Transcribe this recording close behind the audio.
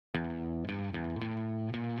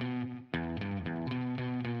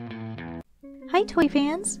Hi toy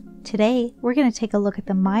fans! Today we're going to take a look at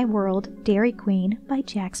the MiWorld Dairy Queen by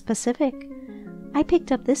Jakks Pacific. I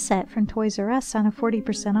picked up this set from Toys R Us on a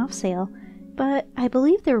 40% off sale, but I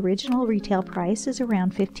believe the original retail price is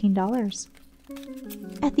around $15.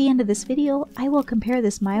 At the end of this video, I will compare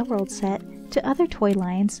this MiWorld set to other toy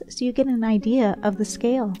lines so you get an idea of the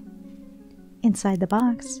scale. Inside the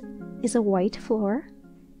box is a white floor,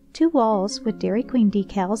 2 walls with Dairy Queen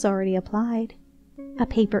decals already applied, a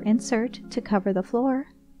paper insert to cover the floor,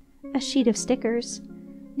 a sheet of stickers.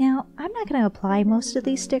 Now, I'm not going to apply most of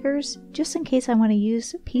these stickers just in case I want to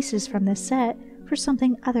use pieces from this set for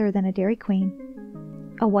something other than a Dairy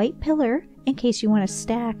Queen. A white pillar in case you want to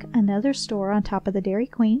stack another store on top of the Dairy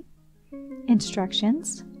Queen.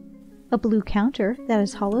 Instructions. A blue counter that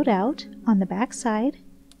is hollowed out on the back side.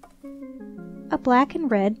 A black and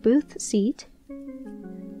red booth seat.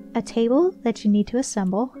 A table that you need to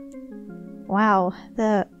assemble. Wow,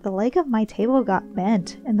 the leg of my table got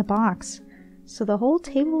bent in the box, so the whole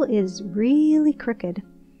table is really crooked.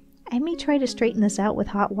 I may try to straighten this out with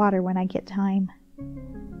hot water when I get time.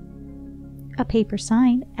 A paper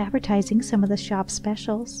sign advertising some of the shop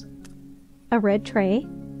specials. A red tray.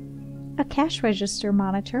 A cash register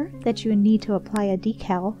monitor that you need to apply a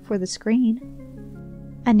decal for the screen.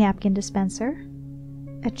 A napkin dispenser.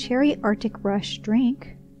 A cherry Arctic Rush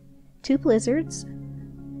drink. 2 blizzards.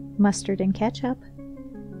 Mustard and ketchup,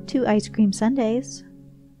 2 ice cream sundaes,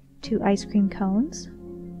 2 ice cream cones,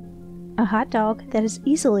 a hot dog that is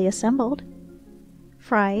easily assembled,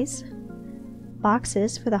 fries,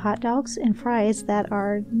 boxes for the hot dogs and fries that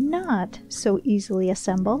are not so easily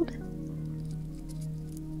assembled.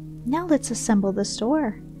 Now let's assemble the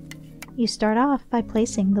store. You start off by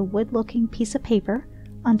placing the wood-looking piece of paper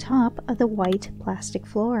on top of the white plastic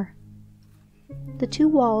floor. The 2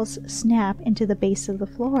 walls snap into the base of the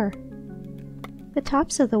floor. The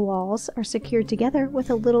tops of the walls are secured together with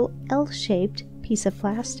a little L-shaped piece of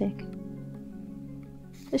plastic.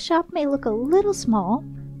 The shop may look a little small,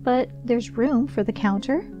 but there's room for the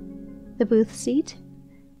counter, the booth seat,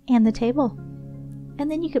 and the table. And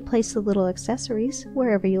then you could place the little accessories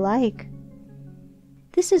wherever you like.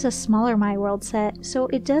 This is a smaller MiWorld set, so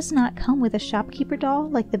it does not come with a shopkeeper doll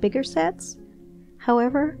like the bigger sets.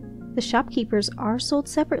 However, the shopkeepers are sold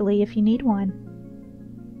separately if you need one.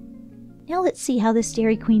 Now let's see how this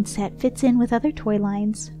Dairy Queen set fits in with other toy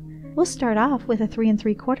lines. We'll start off with a 3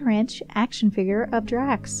 3/4 inch action figure of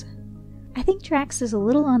Jakks. I think Jakks is a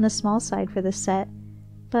little on the small side for this set,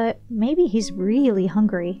 but maybe he's really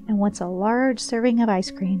hungry and wants a large serving of ice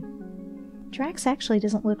cream. Jakks actually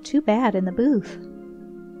doesn't look too bad in the booth.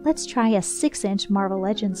 Let's try a 6-inch Marvel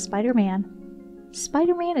Legends Spider-Man.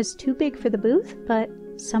 Spider-Man is too big for the booth, but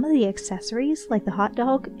some of the accessories, like the hot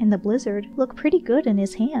dog and the blizzard, look pretty good in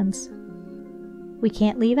his hands. We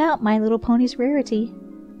can't leave out My Little Pony's rarity.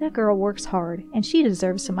 That girl works hard, and she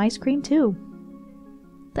deserves some ice cream too.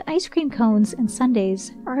 The ice cream cones and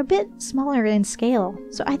sundaes are a bit smaller in scale,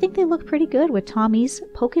 so I think they look pretty good with Tommy's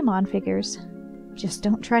Pokemon figures. Just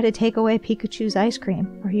don't try to take away Pikachu's ice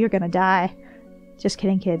cream, or you're gonna die. Just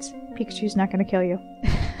kidding, kids. Pikachu's not gonna kill you.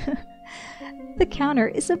 The counter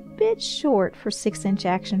is a bit short for 6-inch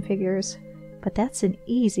action figures, but that's an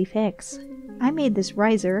easy fix. I made this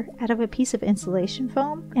riser out of a piece of insulation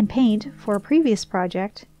foam and paint for a previous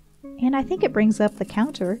project, and I think it brings up the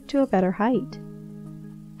counter to a better height.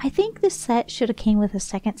 I think this set should have came with a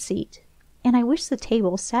second seat, and I wish the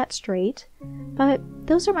table sat straight, but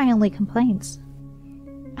those are my only complaints.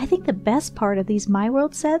 I think the best part of these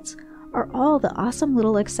MiWorld sets are all the awesome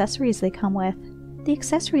little accessories they come with. The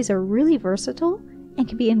accessories are really versatile and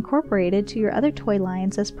can be incorporated to your other toy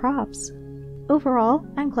lines as props. Overall,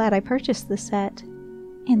 I'm glad I purchased this set.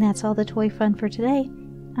 And that's all the toy fun for today.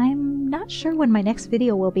 I'm not sure when my next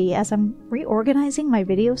video will be as I'm reorganizing my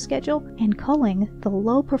video schedule and culling the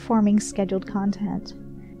low-performing scheduled content.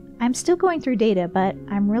 I'm still going through data, but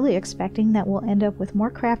I'm really expecting that we'll end up with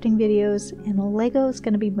more crafting videos and Lego's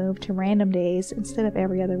going to be moved to random days instead of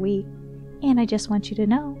every other week. And I just want you to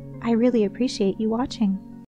know, I really appreciate you watching.